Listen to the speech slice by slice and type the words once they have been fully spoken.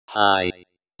Hi.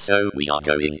 So we are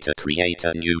going to create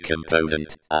a new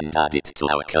component and add it to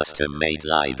our custom-made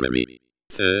library.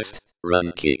 First,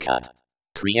 run KiCad.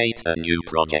 Create a new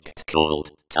project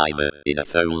called Timer in a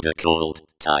folder called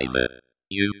Timer.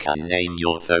 You can name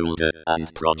your folder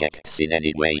and projects in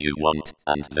any way you want,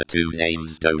 and the two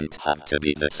names don't have to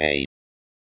be the same.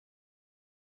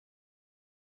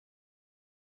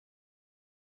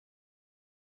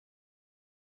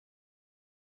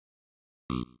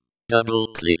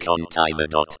 Double-click on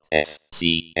timer.sch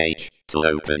to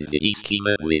open the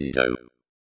Eeschema window.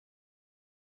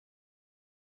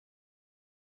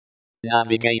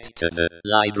 Navigate to the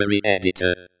Library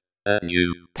Editor. A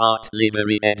new Part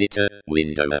Library Editor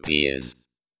window appears.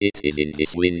 It is in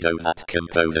this window that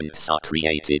components are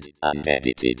created and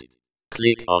edited.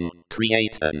 Click on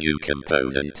Create a new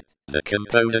component. The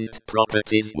Component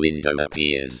Properties window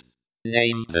appears.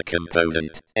 Name the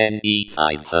component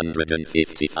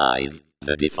NE555,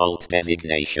 the default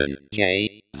designation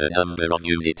J, the number of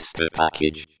units per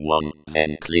package 1,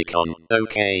 then click on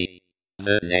OK.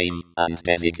 The name and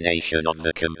designation of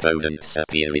the components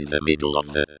appear in the middle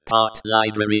of the Part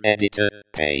Library Editor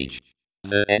page.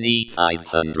 The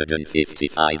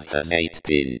NE555 has 8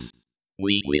 pins.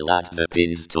 We will add the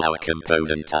pins to our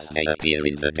component as they appear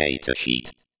in the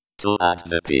datasheet. To add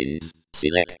the pins,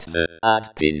 select the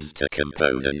Add Pins to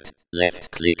Component,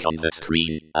 left-click on the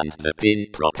screen, and the Pin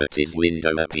Properties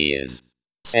window appears.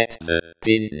 Set the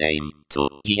pin name to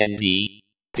GND,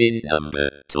 pin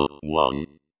number to 1,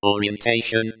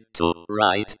 orientation to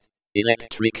right,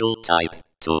 electrical type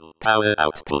to power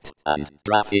output, and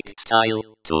graphic style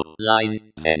to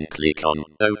line, then click on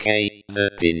OK.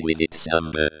 The pin with its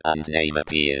number and name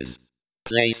appears.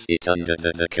 Place it under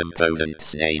the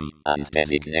component's name and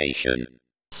designation.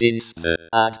 Since the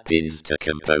Add Pins to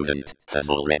Component has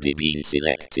already been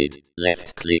selected,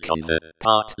 left-click on the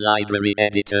Part Library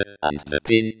Editor and the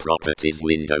Pin Properties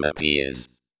window appears.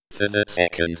 For the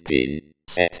second pin,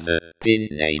 set the pin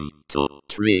name to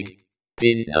trig,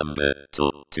 pin number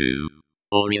to 2,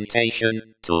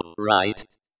 orientation to right,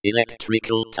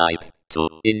 electrical type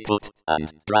to input,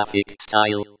 and graphic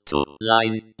style to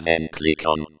line, then click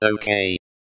on OK.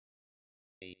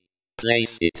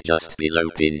 Place it just below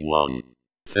pin 1.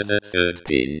 For the third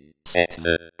pin, set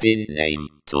the pin name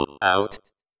to out,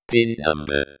 pin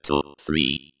number to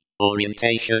 3,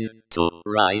 orientation to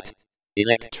right,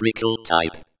 electrical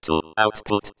type to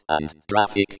output, and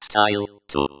graphic style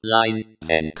to line,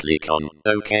 then click on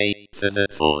OK. For the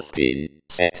fourth pin,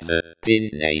 set the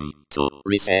pin name to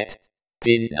reset,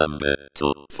 pin number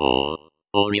to 4,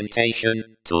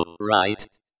 orientation to right,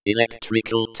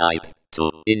 electrical type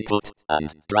to input,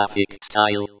 and graphic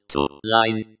style to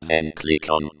line, then click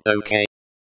on OK.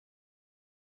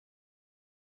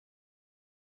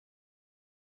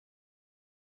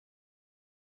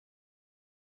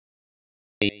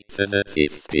 For the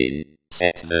fifth pin,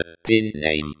 set the pin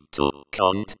name to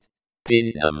cont,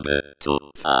 pin number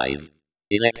to 5,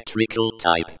 electrical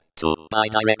type to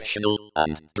bidirectional,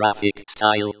 and graphic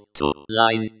style to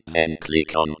line, then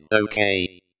click on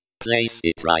OK. Place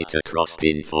it right across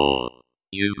pin 4.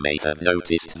 You may have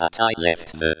noticed that I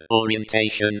left the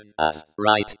orientation as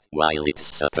right while it's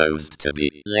supposed to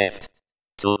be left.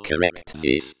 To correct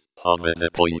this, hover the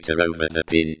pointer over the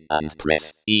pin and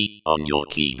press E on your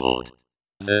keyboard.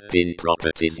 The Pin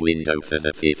Properties window for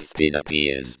the fifth pin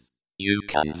appears. You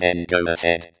can then go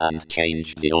ahead and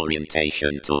change the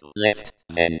orientation to left,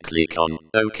 then click on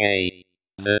OK.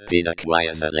 The pin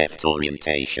acquires a left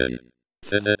orientation.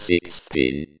 For the sixth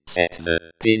pin, set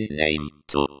the pin name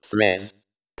to threads,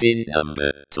 pin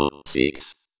number to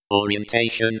 6,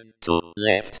 orientation to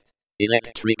left,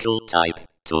 electrical type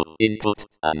to input,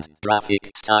 and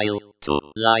graphic style to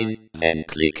line, then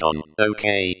click on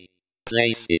OK.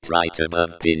 Place it right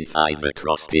above pin 5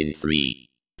 across pin 3.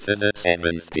 For the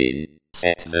seventh pin,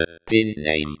 set the pin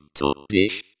name to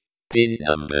dish, pin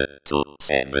number to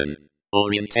 7,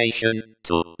 orientation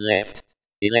to left,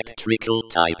 electrical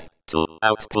type to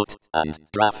output, and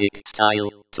graphic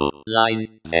style to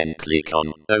line, then click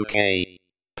on OK.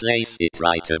 Place it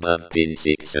right above pin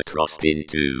 6 across pin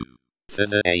 2. For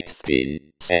the eighth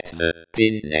pin, set the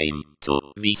pin name to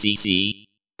VCC,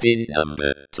 pin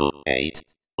number to 8,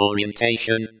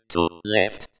 orientation to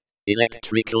left,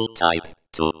 electrical type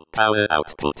to power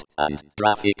output, and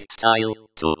graphic style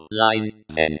to line,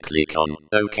 then click on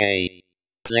OK.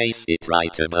 Place it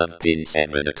right above pin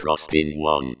 7 across pin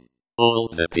 1. All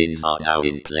the pins are now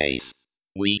in place.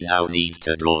 We now need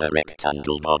to draw a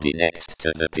rectangle body next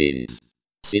to the pins.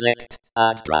 Select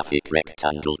Add Graphic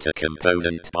Rectangle to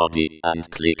Component Body and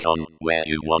click on where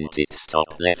you want its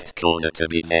top left corner to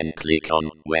be, then click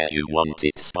on where you want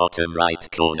its bottom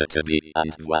right corner to be,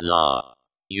 and voila!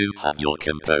 You have your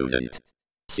component.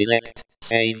 Select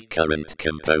Save Current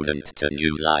Component to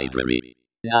New Library.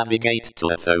 Navigate to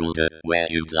a folder where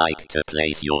you'd like to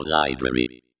place your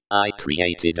library. I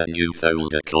created a new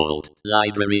folder called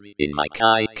Library in my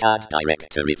KiCad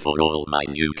directory for all my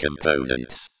new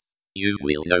components. You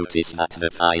will notice that the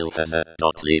file has a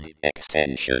 .lib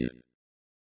extension.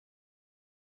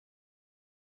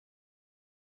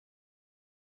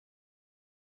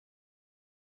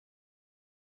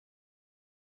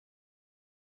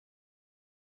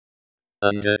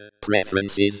 Under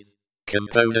Preferences,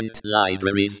 Component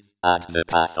Libraries, add the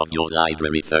path of your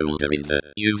library folder in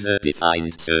the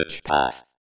user-defined search path.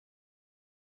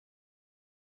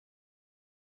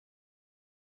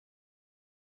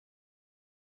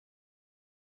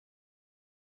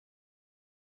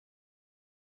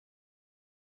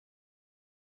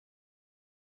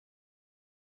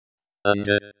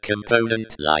 Under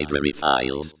Component Library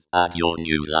Files, add your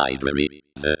new library,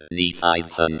 the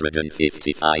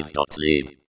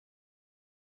Ni555.lib.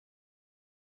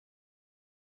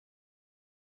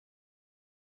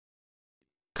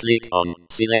 Click on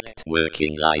Select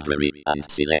Working Library and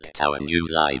select our new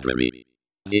library.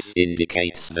 This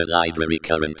indicates the library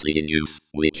currently in use,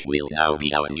 which will now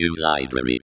be our new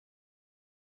library.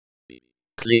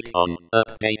 Click on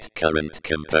Update Current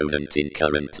Component in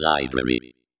Current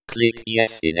Library. Click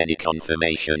Yes in any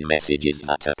confirmation messages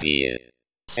that appear.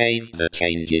 Save the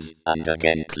changes, and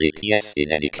again click Yes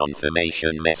in any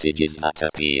confirmation messages that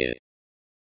appear.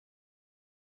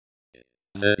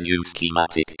 The new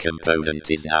schematic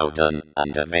component is now done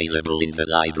and available in the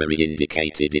library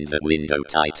indicated in the window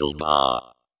title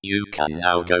bar. You can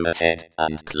now go ahead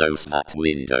and close that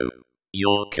window.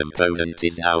 Your component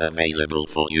is now available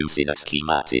for use in a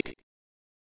schematic.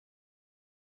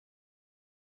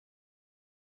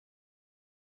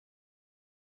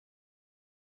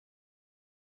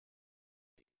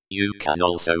 You can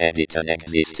also edit an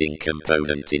existing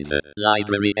component in the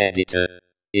library editor.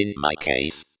 In my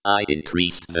case, I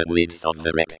increased the width of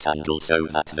the rectangle so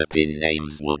that the pin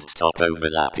names would stop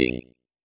overlapping.